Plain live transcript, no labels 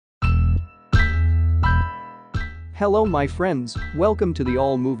Hello my friends, welcome to the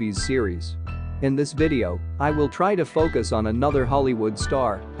All Movies series. In this video, I will try to focus on another Hollywood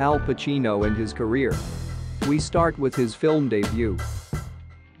star, Al Pacino, and his career. We start with his film debut.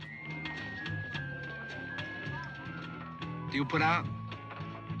 Do you put out?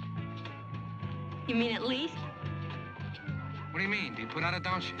 You mean at least? What do you mean? Do you put out or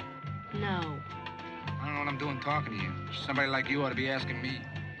don't you? No. I don't know what I'm doing talking to you. Somebody like you ought to be asking me.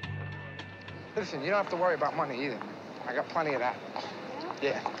 Listen, you don't have to worry about money either. I got plenty of that.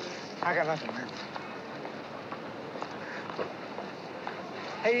 Yeah, I got nothing, man.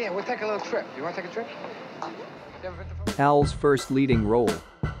 Hey, yeah, we'll take a little trip. You want to take a trip? You ever been to Al's first leading role.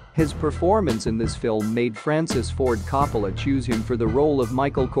 His performance in this film made Francis Ford Coppola choose him for the role of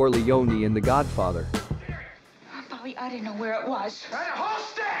Michael Corleone in The Godfather. Bobby, I didn't know where it was. Hey, whole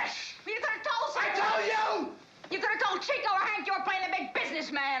stash! You could have told I someone. tell you! You could have told Chico or Hank you were playing a big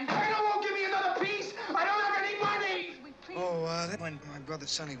businessman. Reno won't give me another piece! I don't have any money! Oh, when my brother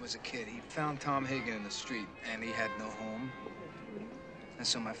Sonny was a kid, he found Tom Hagen in the street, and he had no home. And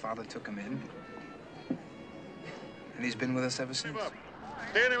so my father took him in. And he's been with us ever since.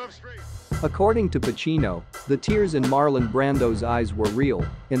 Stand him up straight. According to Pacino, the tears in Marlon Brando's eyes were real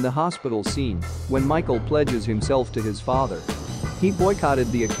in the hospital scene when Michael pledges himself to his father. He boycotted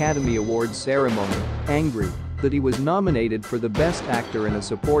the Academy Awards ceremony, angry that he was nominated for the Best Actor in a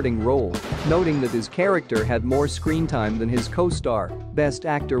Supporting Role, noting that his character had more screen time than his co-star, Best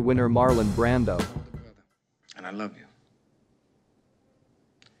Actor winner Marlon Brando. And I love you.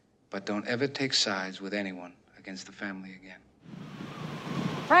 But don't ever take sides with anyone against the family again.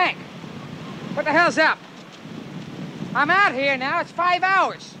 Frank, what the hell's up? I'm out here now, it's 5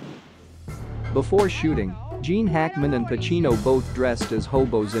 hours. Before shooting, Gene Hackman and Pacino both dressed as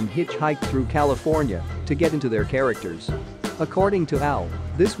hobos and hitchhiked through California to get into their characters. According to Al,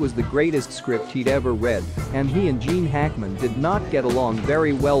 this was the greatest script he'd ever read, and he and Gene Hackman did not get along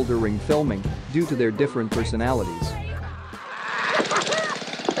very well during filming due to their different personalities.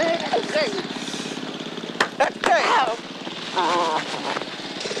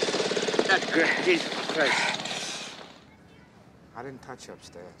 That's great. Jesus Christ. I didn't touch you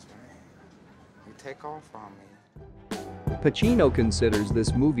upstairs, right? You take off on me. Pacino considers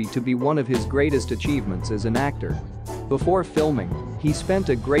this movie to be one of his greatest achievements as an actor. Before filming, he spent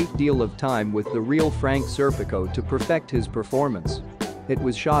a great deal of time with the real Frank Serpico to perfect his performance. It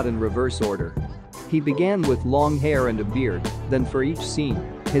was shot in reverse order. He began with long hair and a beard, then for each scene,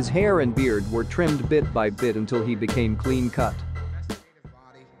 his hair and beard were trimmed bit by bit until he became clean-cut.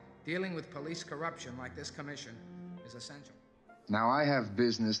 Dealing with police corruption like this commission is essential. Now, I have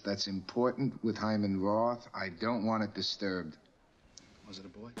business that's important with Hyman Roth. I don't want it disturbed. Was it a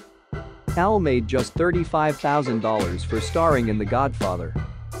boy? Al made just $35,000 for starring in The Godfather.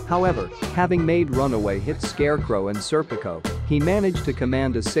 However, having made runaway hits Scarecrow and Serpico, he managed to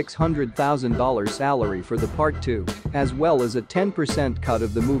command a $600,000 salary for the part 2, as well as a 10% cut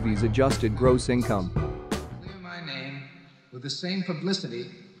of the movie's adjusted gross income. Clear my name with the same publicity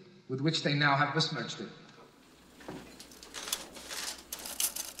with which they now have besmirched it.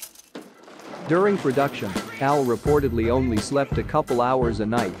 During production, Al reportedly only slept a couple hours a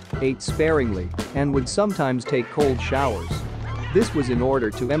night, ate sparingly, and would sometimes take cold showers. This was in order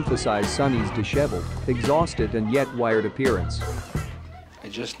to emphasize Sonny's disheveled, exhausted, and yet wired appearance. I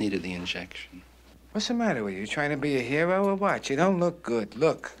just needed the injection. What's the matter with you? You trying to be a hero or what? You don't look good.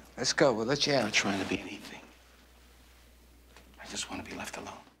 Look, let's go. We'll let you I'm out. not trying to be anything. I just want to be left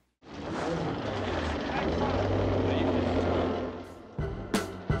alone.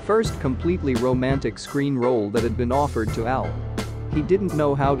 First completely romantic screen role that had been offered to Al. He didn't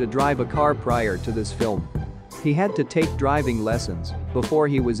know how to drive a car prior to this film. He had to take driving lessons before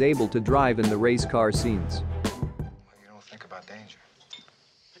he was able to drive in the race car scenes. Well, you don't think about danger.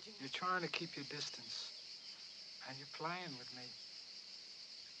 You're trying to keep your distance. And you're playing with me.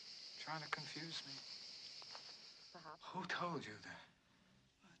 Trying to confuse me. Who told you that?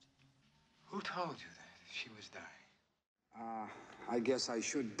 Who told you that she was dying? I guess I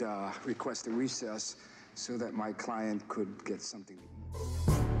should request a recess so that my client could get something to eat.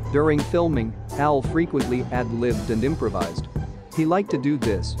 During filming, Al frequently ad-libbed and improvised. He liked to do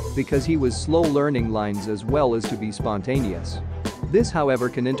this because he was slow learning lines as well as to be spontaneous. This, however,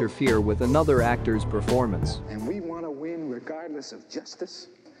 can interfere with another actor's performance. And we want to win regardless of justice,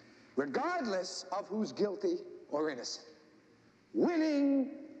 regardless of who's guilty or innocent.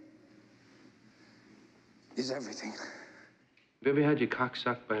 Winning is everything. Have you ever had your cock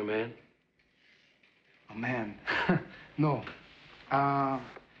sucked by a man? A man? No. Ever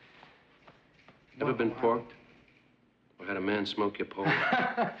been porked? Or had a man smoke your pole?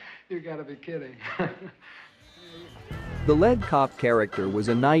 You gotta be kidding. The lead cop character was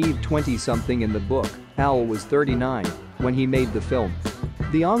a naive 20-something in the book. Al was 39 when he made the film.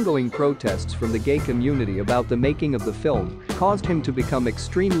 The ongoing protests from the gay community about the making of the film caused him to become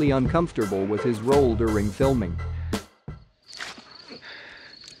extremely uncomfortable with his role during filming.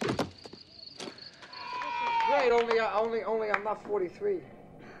 Great, only I'm not 43.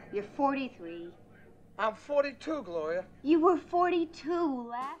 You're 43. I'm 42, Gloria. You were 42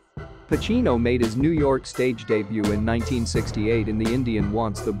 last. Pacino made his New York stage debut in 1968 in The Indian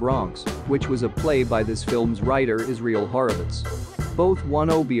Wants the Bronx, which was a play by this film's writer Israel Horovitz. Both won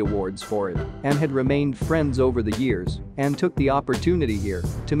Obie Awards for it and had remained friends over the years and took the opportunity here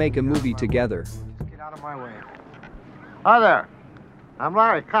to make a movie together. Get out of my way. Hi there. I'm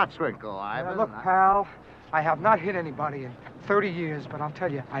Larry Cotswinkle. Look, pal, I have not hit anybody in 30 years, but I'll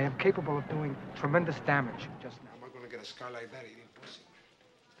tell you, I am capable of doing tremendous damage just now. Am I gonna get a scar like that eating pussy?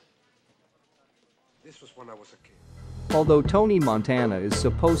 This was when I was a kid. Although Tony Montana is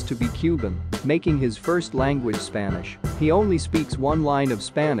supposed to be Cuban, making his first language Spanish, he only speaks one line of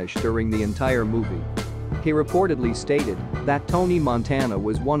Spanish during the entire movie. He reportedly stated that Tony Montana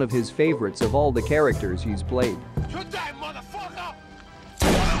was one of his favorites of all the characters he's played. Good day, motherfucker!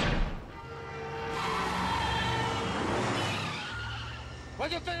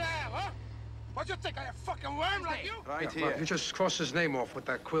 What you think I am, huh? What you think I am, a fucking worm like you? Right here. You just cross his name off with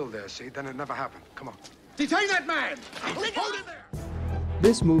that quill there, see? Then it never happened. Come on. Detain that man! Hold him there!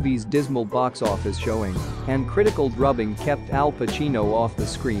 This movie's dismal box office showing and critical drubbing kept Al Pacino off the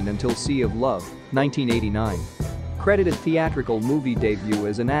screen until Sea of Love, 1989. Credited theatrical movie debut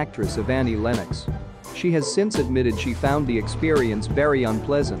as an actress of Annie Lennox. She has since admitted she found the experience very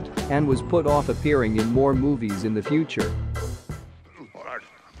unpleasant and was put off appearing in more movies in the future.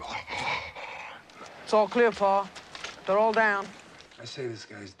 It's all clear, Paul. They're all down. I say this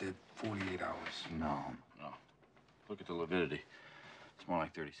guy's dead 48 hours. No. Look at the lividity. It's more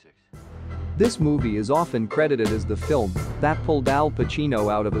like 36. This movie is often credited as the film that pulled Al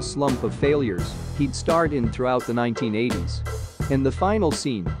Pacino out of a slump of failures he'd starred in throughout the 1980s. In the final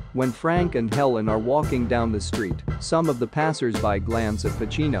scene, when Frank and Helen are walking down the street, some of the passers-by glance at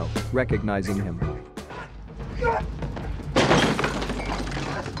Pacino, recognizing him.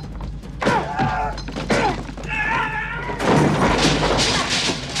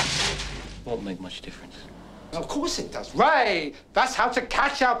 Won't make much difference. Of course it does. Right. That's how to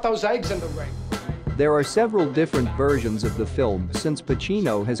catch out those eggs in the ring. There are several different versions of the film since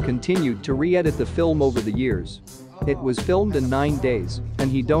Pacino has continued to re-edit the film over the years. It was filmed in 9 days,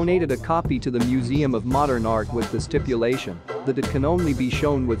 and he donated a copy to the Museum of Modern Art with the stipulation that it can only be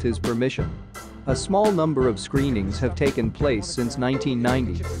shown with his permission. A small number of screenings have taken place since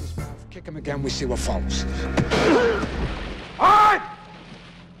 1990. Kick him again, we see what follows. All right!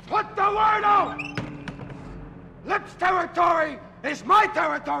 Put the word out! Lips territory is my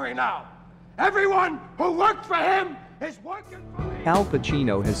territory now! Everyone who worked for him is working for me! Al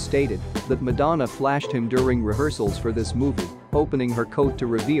Pacino has stated that Madonna flashed him during rehearsals for this movie, opening her coat to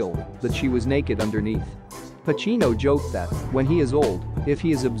reveal that she was naked underneath. Pacino joked that, when he is old, if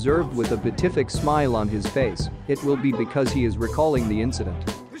he is observed with a beatific smile on his face, it will be because he is recalling the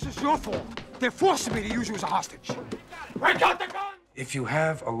incident. This is your fault. They're forcing me to use you as a hostage. Break out the gun! If you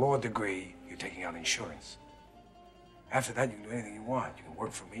have a law degree, you're taking out insurance. After that, you can do anything you want. You can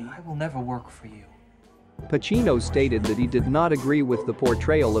work for me. I will never work for you. Pacino stated that he did not agree with the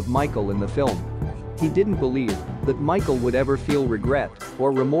portrayal of Michael in the film. He didn't believe that Michael would ever feel regret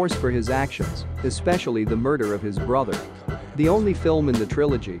or remorse for his actions, especially the murder of his brother. The only film in the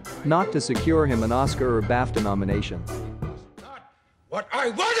trilogy not to secure him an Oscar or BAFTA nomination. Not what I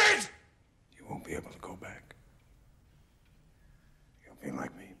wanted! You won't be able to go back. You'll be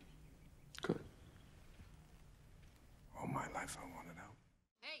like me. Good. All my life I wanted out.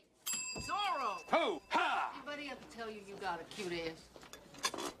 Hey, Zorro! Who? Ha! Anybody ever tell you you got a cute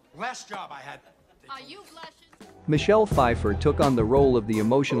ass? Last job I had. Are you blushing? Michelle Pfeiffer took on the role of the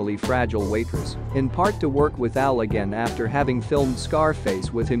emotionally fragile waitress, in part to work with Al again after having filmed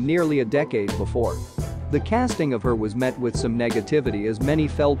Scarface with him nearly a decade before. The casting of her was met with some negativity as many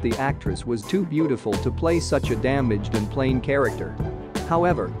felt the actress was too beautiful to play such a damaged and plain character.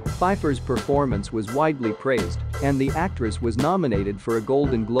 However, Pfeiffer's performance was widely praised, and the actress was nominated for a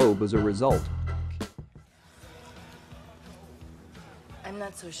Golden Globe as a result. I'm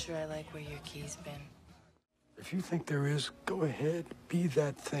not so sure I like where your key's been. If you think there is, go ahead, be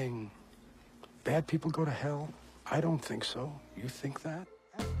that thing. Bad people go to hell? I don't think so. You think that?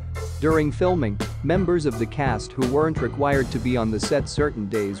 During filming, members of the cast who weren't required to be on the set certain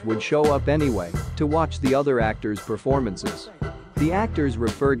days would show up anyway to watch the other actors' performances. The actors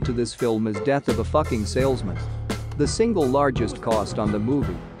referred to this film as Death of a Fucking Salesman. The single largest cost on the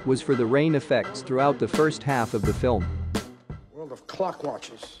movie was for the rain effects throughout the first half of the film. World of clock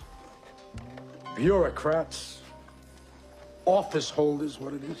watchers, bureaucrats, office holders,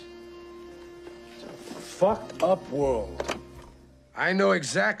 what it is. It's a fucked up world. I know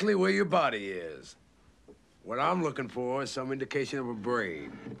exactly where your body is. What I'm looking for is some indication of a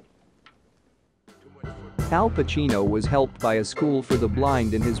brain. Al Pacino was helped by a school for the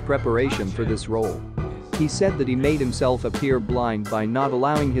blind in his preparation for this role. He said that he made himself appear blind by not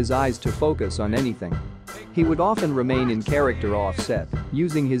allowing his eyes to focus on anything. He would often remain in character off-set,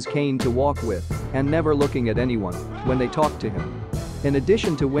 using his cane to walk with, and never looking at anyone when they talked to him. In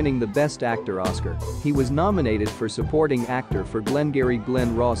addition to winning the Best Actor Oscar, he was nominated for Supporting Actor for Glengarry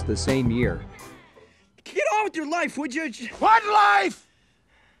Glen Ross the same year. Get on with your life, would you? What life?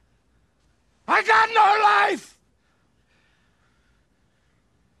 I got no life!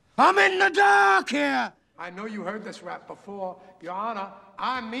 I'm in the dark here! I know you heard this rap before, Your Honor.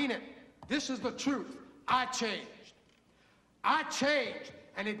 I mean it. This is the truth. I changed. I changed,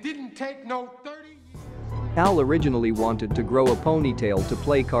 and it didn't take no 30 years. Al originally wanted to grow a ponytail to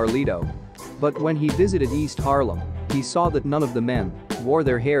play Carlito. But when he visited East Harlem, he saw that none of the men wore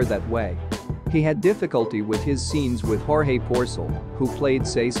their hair that way. He had difficulty with his scenes with Jorge Porcel, who played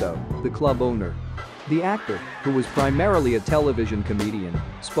Ceso, the club owner. The actor, who was primarily a television comedian,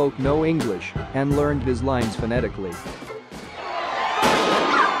 spoke no English and learned his lines phonetically.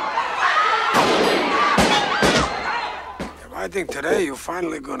 I think today you're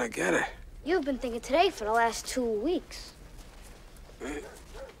finally gonna get it. You've been thinking today for the last 2 weeks.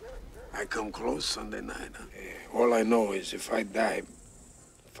 I come close Sunday night, huh? All I know is if I die,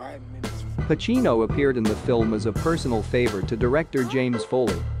 5 minutes. Pacino appeared in the film as a personal favor to director James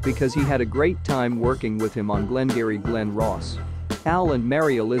Foley because he had a great time working with him on Glengarry Glen Ross. Al and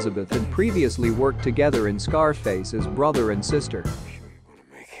Mary Elizabeth had previously worked together in Scarface as brother and sister.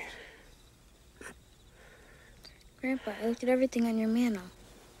 Grandpa, I looked at everything on your mantle.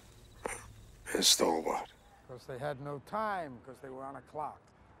 And stole what? Because they had no time, because they were on a clock,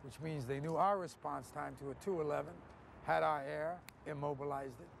 which means they knew our response time to a 211, had our air,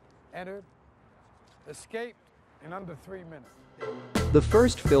 immobilized it, entered, escaped in under 3 minutes. The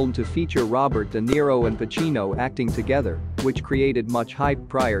first film to feature Robert De Niro and Pacino acting together, which created much hype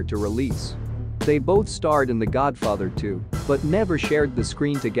prior to release. They both starred in The Godfather 2, but never shared the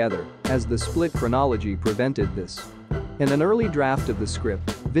screen together, as the split chronology prevented this. In an early draft of the script,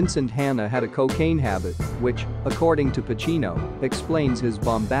 Vincent Hanna had a cocaine habit, which, according to Pacino, explains his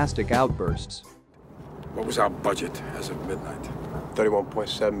bombastic outbursts. What was our budget as of midnight?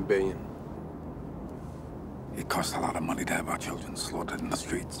 31.7 billion. It cost a lot of money to have our children slaughtered in the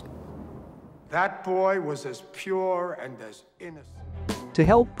streets. That boy was as pure and as innocent. To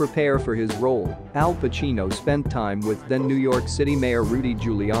help prepare for his role, Al Pacino spent time with then New York City Mayor Rudy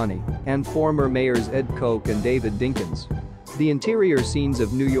Giuliani and former mayors Ed Koch and David Dinkins. The interior scenes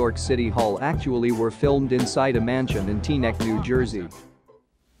of New York City Hall actually were filmed inside a mansion in Teaneck, New Jersey.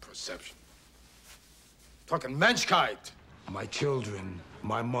 Perception. Talking Menschkeit. My children,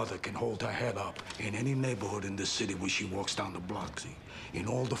 my mother can hold her head up in any neighborhood in the city when she walks down the block. See, in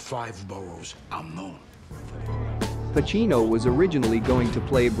all the 5 boroughs, I'm known. Pacino was originally going to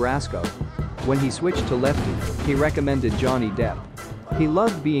play Brasco. When he switched to lefty, he recommended Johnny Depp. He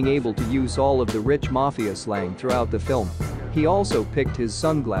loved being able to use all of the rich mafia slang throughout the film. He also picked his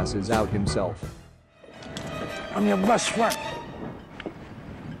sunglasses out himself. I'm your best friend.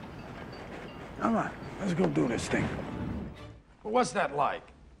 Come on, let's go do this thing. Well, what's that like?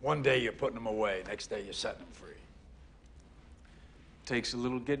 One day you're putting them away, next day you're setting them free. Takes a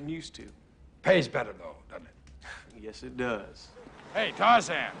little getting used to. Pays better, though, doesn't it? Yes, it does. Hey,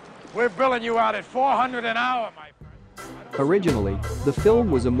 Tarzan, we're billing you out at $400 an hour, my friend. Originally, the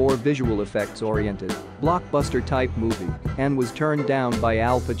film was a more visual effects-oriented, blockbuster-type movie and was turned down by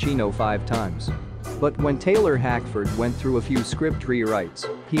Al Pacino 5 times. But when Taylor Hackford went through a few script rewrites,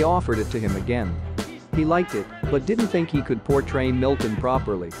 he offered it to him again. He liked it, but didn't think he could portray Milton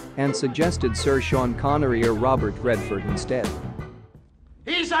properly and suggested Sir Sean Connery or Robert Redford instead.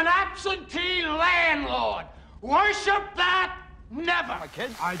 He's an absentee landlord. Worship that? Never. My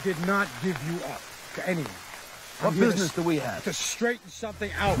kid? I did not give you up to anyone. What business do we have? To straighten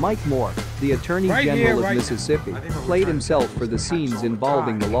something out. Mike Moore, the Attorney General of Mississippi, played himself for the scenes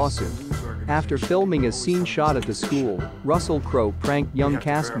involving the lawsuit. After filming a scene shot at the school, Russell Crowe pranked young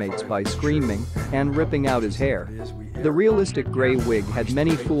castmates by screaming and ripping out his hair. The realistic gray wig had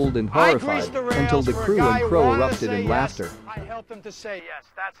many fooled and horrified until the crew and Crowe erupted in laughter. I helped him to say yes,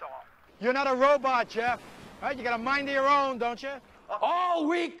 that's all. You're not a robot, Jeff. Right? You got a mind of your own, don't you? All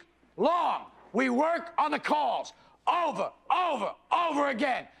week long, we work on the calls. over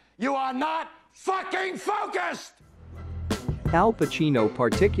again. You are not fucking focused! Al Pacino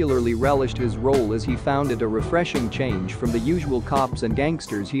particularly relished his role as he found it a refreshing change from the usual cops and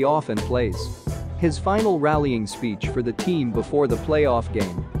gangsters he often plays. His final rallying speech for the team before the playoff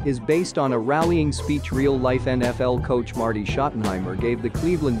game is based on a rallying speech real-life NFL coach Marty Schottenheimer gave the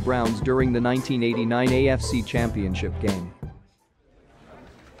Cleveland Browns during the 1989 AFC Championship game.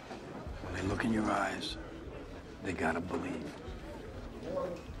 When they look in your eyes, they gotta believe.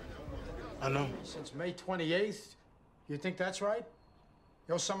 I know. Since May 28th, you think that's right?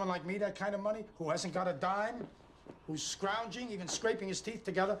 You owe someone like me that kind of money who hasn't got a dime? Who's scrounging, even scraping his teeth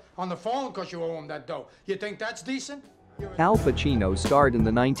together on the phone because you owe him that dough. You think that's decent? Al Pacino starred in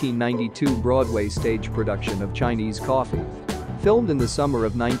the 1992 Broadway stage production of Chinese Coffee. Filmed in the summer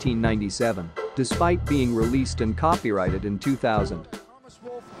of 1997, despite being released and copyrighted in 2000.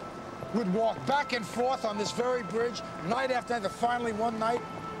 Would walk back and forth on this very bridge night after night. Finally, one night,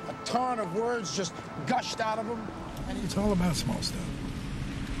 a torrent of words just gushed out of him. And it's all about small stuff.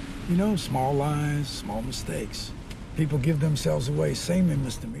 You know, small lies, small mistakes. People give themselves away, same in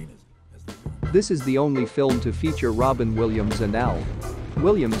misdemeanors. This is the only film to feature Robin Williams and Al.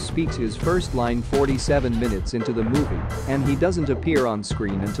 Williams speaks his first line 47 minutes into the movie, and he doesn't appear on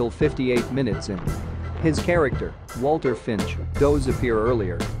screen until 58 minutes in. His character, Walter Finch, does appear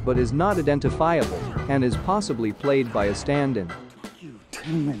earlier, but is not identifiable, and is possibly played by a stand-in. You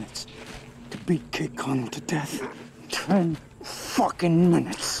 10 minutes to beat Kid Connell to death. 10 fucking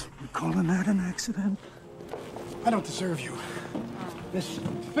minutes. You calling that an accident? I don't deserve you. This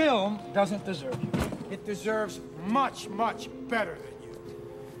film doesn't deserve you. It deserves much, much better than you.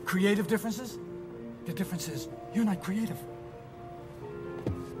 Creative differences? The difference is you're not creative.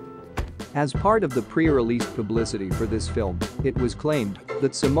 As part of the pre-release publicity for this film, it was claimed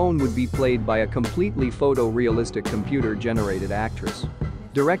that Simone would be played by a completely photorealistic computer-generated actress.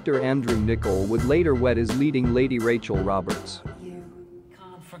 Director Andrew Niccol would later wed his leading lady Rachel Roberts.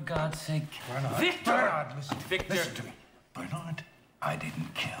 For God's sake. Bernard. Victor! Bernard, listen. Victor! Listen to me. Bernard, I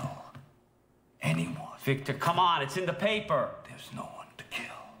didn't kill anyone. Victor, come on, it's in the paper. There's no one to kill.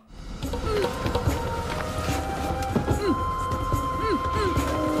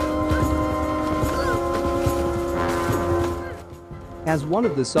 As one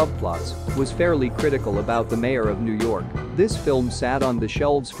of the subplots was fairly critical about the mayor of New York, this film sat on the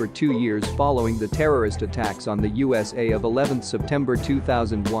shelves for 2 years following the terrorist attacks on the USA of 11 September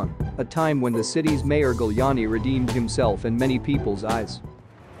 2001, a time when the city's mayor Giuliani redeemed himself in many people's eyes.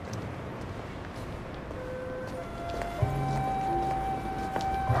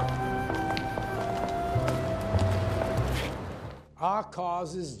 Our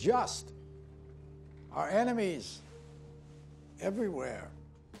cause is just. Our enemies everywhere.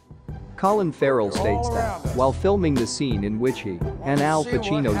 Colin Farrell states that, while filming the scene in which he and Al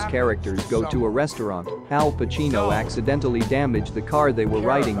Pacino's characters go to a restaurant, Al Pacino accidentally damaged the car they were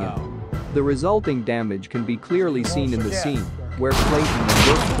riding in. The resulting damage can be clearly seen in the scene, where Clayton and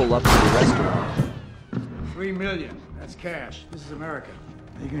Brooks pull up to the restaurant. $3 million, that's cash. This is America.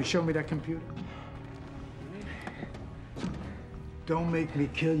 Are you gonna show me that computer? Don't make me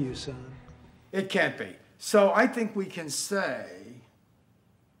kill you, son. It can't be. So I think we can say,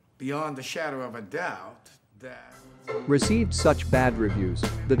 beyond the shadow of a doubt, that... Received such bad reviews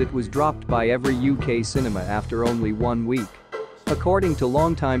that it was dropped by every UK cinema after only 1 week. According to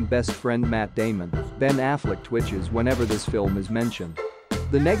longtime best friend Matt Damon, Ben Affleck twitches whenever this film is mentioned.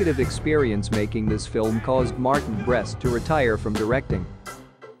 The negative experience making this film caused Martin Brest to retire from directing.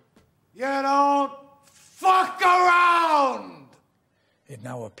 You don't fuck around! It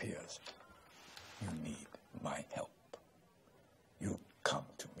now appears you need my help. You come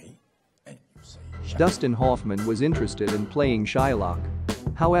to me and you say... Dustin Hoffman was interested in playing Shylock.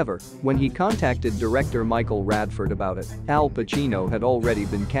 However, when he contacted director Michael Radford about it, Al Pacino had already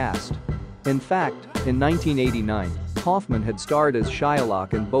been cast. In fact, in 1989, Hoffman had starred as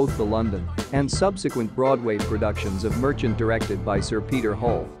Shylock in both the London and subsequent Broadway productions of Merchant directed by Sir Peter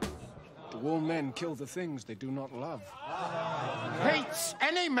Hall. All men kill the things they do not love. Hates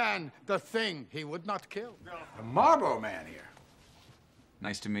any man the thing he would not kill. The Marlboro Man here.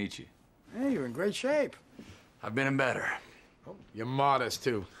 Nice to meet you. Hey, you're in great shape. I've been in better. Oh, you're modest,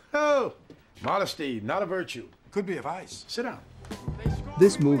 too. Oh, modesty, not a virtue. Could be a vice. Sit down.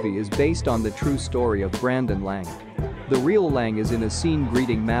 This movie is based on the true story of Brandon Lang. The real Lang is in a scene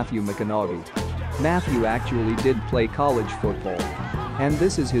greeting Matthew McConaughey. Matthew actually did play college football. And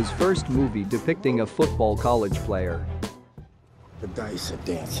this is his first movie depicting a football college player. The dice are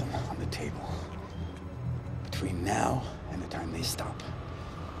dancing on the table. Between now and the time they stop.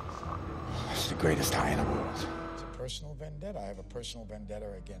 It's the greatest high in the world. personal vendetta. I have a personal vendetta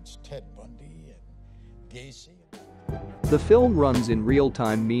against Ted Bundy and Gacy. The film runs in real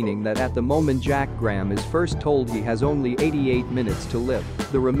time, meaning that at the moment Jack Graham is first told he has only 88 minutes to live,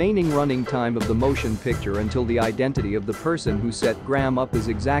 the remaining running time of the motion picture until the identity of the person who set Graham up is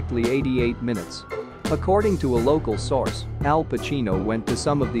exactly 88 minutes. According to a local source, Al Pacino went to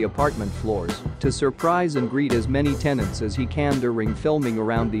some of the apartment floors to surprise and greet as many tenants as he can during filming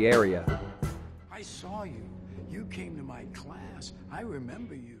around the area. I saw you. You came to my class. I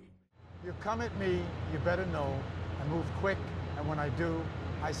remember you. You come at me, you better know. I move quick, and when I do,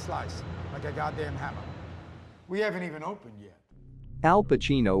 I slice like a goddamn hammer. We haven't even opened yet. Al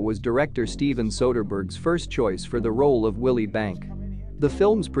Pacino was director Steven Soderbergh's first choice for the role of Willie Bank. The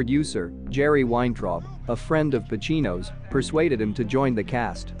film's producer, Jerry Weintraub, a friend of Pacino's, persuaded him to join the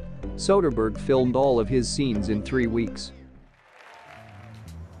cast. Soderbergh filmed all of his scenes in 3 weeks.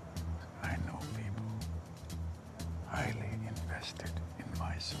 I know people highly invested in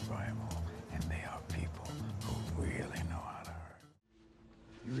my survival, and they are people who really know how to hurt.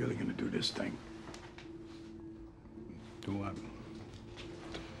 You really gonna do this thing? Do what?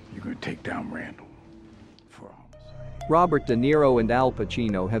 You're gonna take down Randall for homicide. Robert De Niro and Al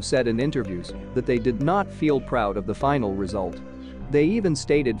Pacino have said in interviews that they did not feel proud of the final result. They even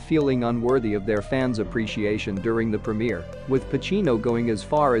stated feeling unworthy of their fans' appreciation during the premiere, with Pacino going as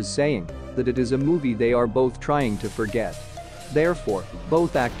far as saying that it is a movie they are both trying to forget. Therefore,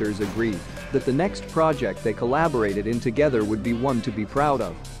 both actors agreed that the next project they collaborated in together would be one to be proud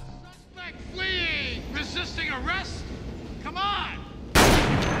of. Like fleeing, resisting arrest? Come on!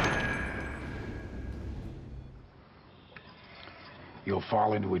 You'll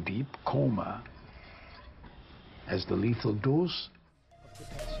fall into a deep coma as the lethal dose.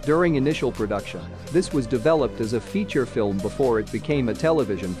 During initial production, this was developed as a feature film before it became a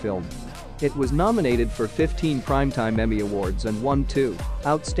television film. It was nominated for 15 Primetime Emmy Awards and won 2,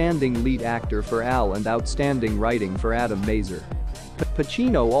 Outstanding Lead Actor for Al and Outstanding Writing for Adam Mazer.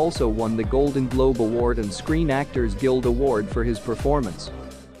 Pacino also won the Golden Globe Award and Screen Actors Guild Award for his performance.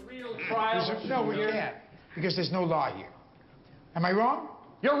 No, we can't, because there's no law here. Am I wrong?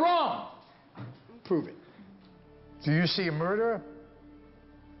 You're wrong! Prove it. Do you see a murderer?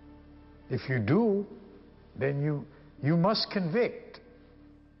 If you do, then you must convict.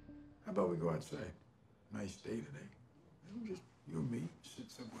 How about we go outside? Nice day today. Just you and me, sit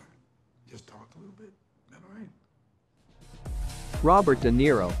somewhere. Just talk a little bit. Is that all right? Robert De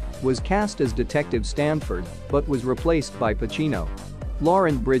Niro was cast as Detective Stanford, but was replaced by Pacino.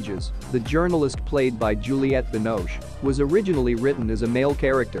 Lauren Bridges, the journalist played by Juliette Binoche, was originally written as a male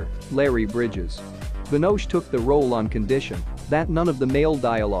character, Larry Bridges. Binoche took the role on condition that none of the male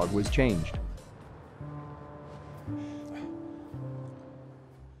dialogue was changed.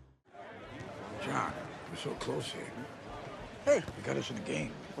 John, we're so close here. Hey, you got us in the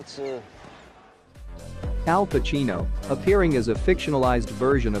game. What's Al Pacino, appearing as a fictionalized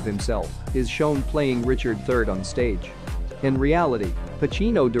version of himself, is shown playing Richard III on stage. In reality,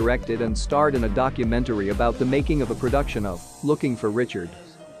 Pacino directed and starred in a documentary about the making of a production of Looking for Richard.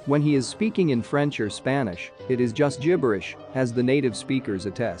 When he is speaking in French or Spanish, it is just gibberish, as the native speakers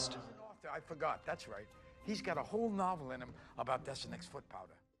attest. I forgot, that's right. He's got a whole novel in him about Desenex foot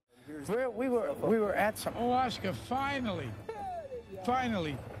powder. We were at some... Oh, Oscar, finally.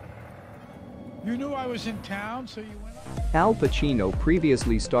 Finally. You knew I was in town, so you went up? Al Pacino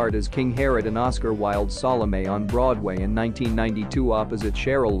previously starred as King Herod in Oscar Wilde's Salome on Broadway in 1992 opposite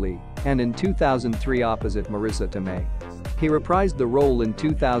Cheryl Lee, and in 2003 opposite Marissa Tomei. He reprised the role in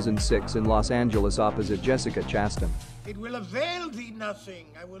 2006 in Los Angeles opposite Jessica Chastain. It will avail thee nothing.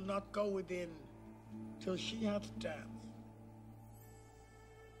 I will not go within till she hath danced.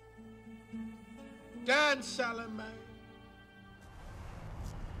 Dance, Salome.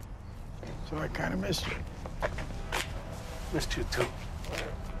 So I kind of missed you. Missed you too.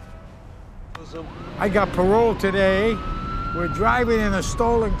 I got parole today. We're driving in a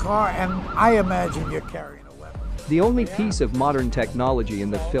stolen car, and I imagine you're carrying a weapon. The only piece of modern technology in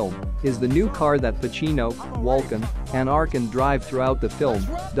the film is the new car that Pacino, Walken, and Arkin drive throughout the film,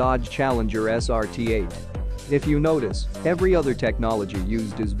 Dodge Challenger SRT8. If you notice, every other technology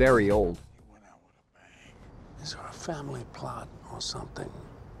used is very old. Is there a family plot or something?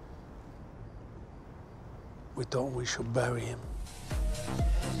 We thought we should bury him.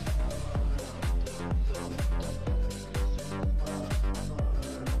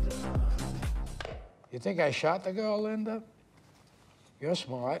 You think I shot the girl, Linda? You're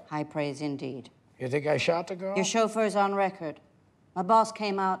smart. High praise indeed. You think I shot the girl? Your chauffeur's on record. My boss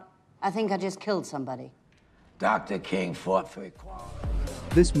came out. I think I just killed somebody. Dr. King fought for equality.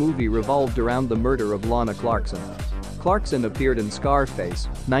 This movie revolved around the murder of Lana Clarkson. Clarkson appeared in Scarface,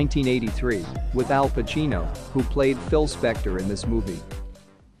 1983, with Al Pacino, who played Phil Spector in this movie.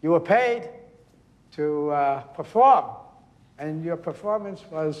 You were paid to perform, and your performance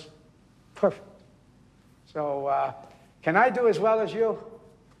was perfect. So, can I do as well as you?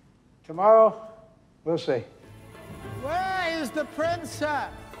 Tomorrow, we'll see. Where is the princess?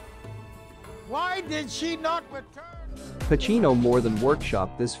 Why did she not return? Pacino more than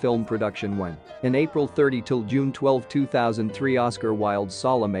workshopped this film production when, in April 30 till June 12, 2003, Oscar Wilde's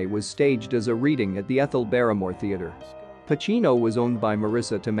Salome was staged as a reading at the Ethel Barrymore Theatre. Pacino was owned by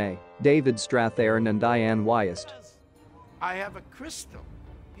Marissa Tomei, David Strathairn and Diane Wyest. I have a crystal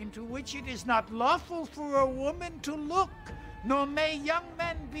into which it is not lawful for a woman to look, nor may young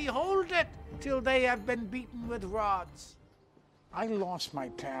men behold it till they have been beaten with rods. I lost my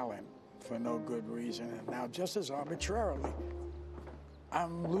talent for no good reason, and now just as arbitrarily,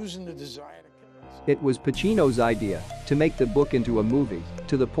 I'm losing the desire to kill. It was Pacino's idea to make the book into a movie,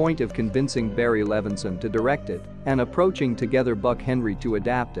 to the point of convincing Barry Levinson to direct it and approaching together Buck Henry to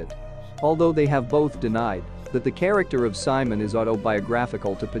adapt it. Although they have both denied that the character of Simon is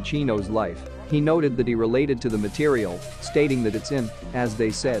autobiographical to Pacino's life, he noted that he related to the material, stating that it's in, as they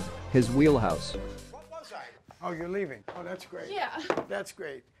said, his wheelhouse. What was I? Oh, you're leaving. Oh, that's great. Yeah. That's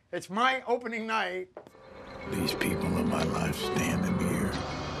great. It's my opening night. These people in my life standing here,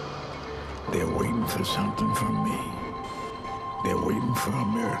 they're waiting for something from me. They're waiting for a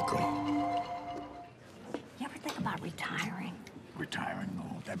miracle. You ever think about retiring? Retiring?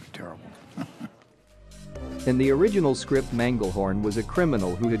 Oh, that'd be terrible. In the original script, Manglehorn was a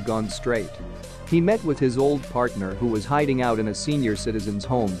criminal who had gone straight. He met with his old partner who was hiding out in a senior citizen's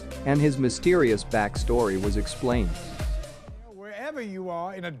home, and his mysterious backstory was explained. Wherever you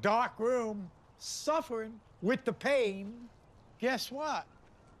are in a dark room, suffering with the pain, guess what?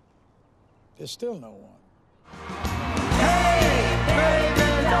 There's still no one.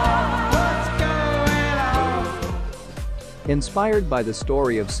 Inspired by the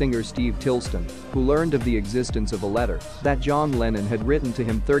story of singer Steve Tilston, who learned of the existence of a letter that John Lennon had written to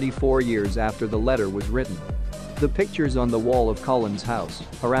him 34 years after the letter was written. The pictures on the wall of Colin's house,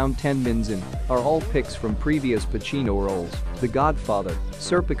 around 10 mins in, are all pics from previous Pacino roles, The Godfather,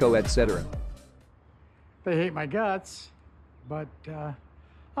 Serpico, etc. They hate my guts, but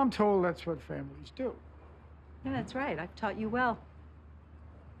I'm told that's what families do. Yeah, that's right. I've taught you well.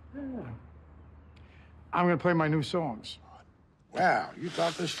 Yeah. I'm going to play my new songs. Wow, you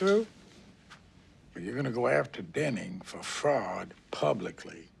thought this through? But you're gonna go after Denning for fraud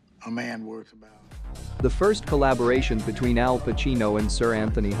publicly. A man worth about. The first collaboration between Al Pacino and Sir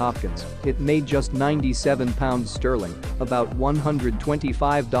Anthony Hopkins, it made just £97 sterling, about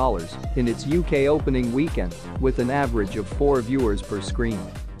 $125, in its UK opening weekend, with an average of 4 viewers per screen.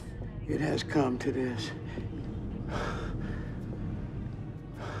 It has come to this.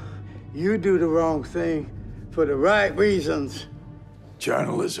 You do the wrong thing for the right reasons.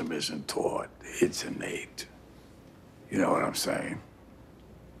 Journalism isn't taught, it's innate. You know what I'm saying?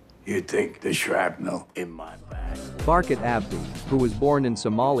 You think the shrapnel in my back. Barkat Abdi, who was born in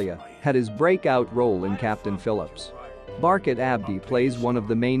Somalia, had his breakout role in Captain Phillips. Barkat Abdi plays one of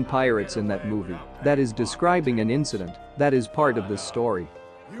the main pirates in that movie that is describing an incident that is part of the story.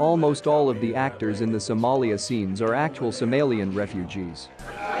 Almost all of the actors in the Somalia scenes are actual Somalian refugees.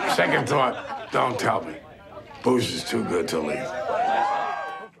 Second thought, don't tell me. Booze is too good to leave.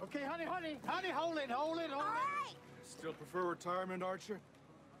 Okay, honey, hold it. Still prefer retirement, Archer?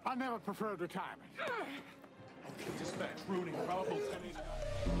 I never preferred retirement. Okay, dispatch, ruining probable tennis.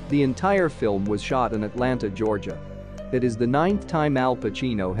 The entire film was shot in Atlanta, Georgia. It is the 9th time Al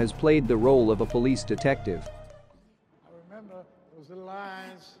Pacino has played the role of a police detective. I remember those little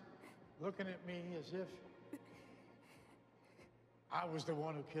eyes looking at me as if I was the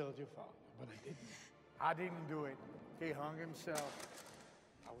one who killed your father, but I didn't. I didn't do it. He hung himself.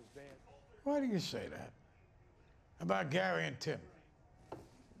 I was bad. Why do you say that? About Gary and Tim?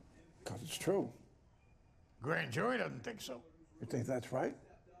 Because it's true. Grand jury doesn't think so. You think that's right?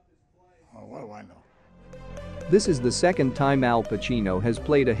 Oh, what do I know? This is the second time Al Pacino has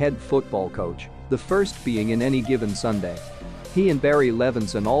played a head football coach, the first being in Any Given Sunday. He and Barry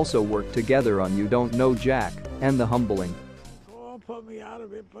Levinson also worked together on You Don't Know Jack and The Humbling. Oh, put me out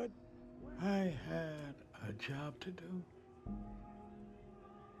of it, but I had a job to do.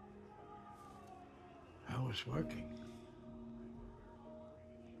 I was working.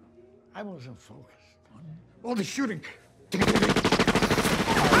 I wasn't focused. All the shooting.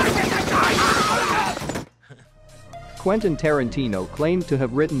 Quentin Tarantino claimed to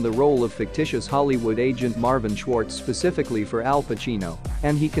have written the role of fictitious Hollywood agent Marvin Schwartz specifically for Al Pacino.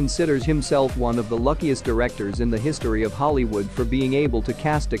 and he considers himself one of the luckiest directors in the history of Hollywood for being able to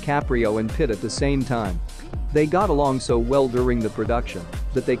cast DiCaprio and Pitt at the same time. They got along so well during the production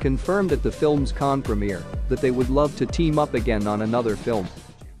that they confirmed at the film's con premiere that they would love to team up again on another film.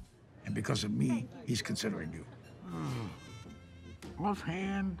 And because of me, he's considering you.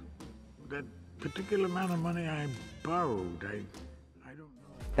 Offhand, that particular amount of money I borrowed, I don't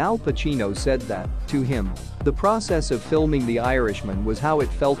know. Al Pacino said that, to him, the process of filming The Irishman was how it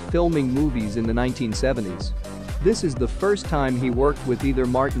felt filming movies in the 1970s. This is the first time he worked with either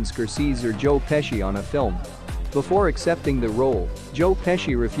Martin Scorsese or Joe Pesci on a film. Before accepting the role, Joe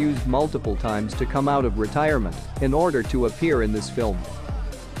Pesci refused multiple times to come out of retirement in order to appear in this film.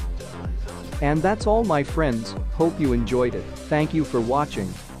 And that's all, my friends. Hope you enjoyed it. Thank you for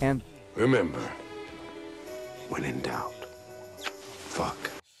watching, and remember, when in doubt, fuck.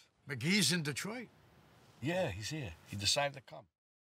 McGee's in Detroit. Yeah, he's here. He decided to come.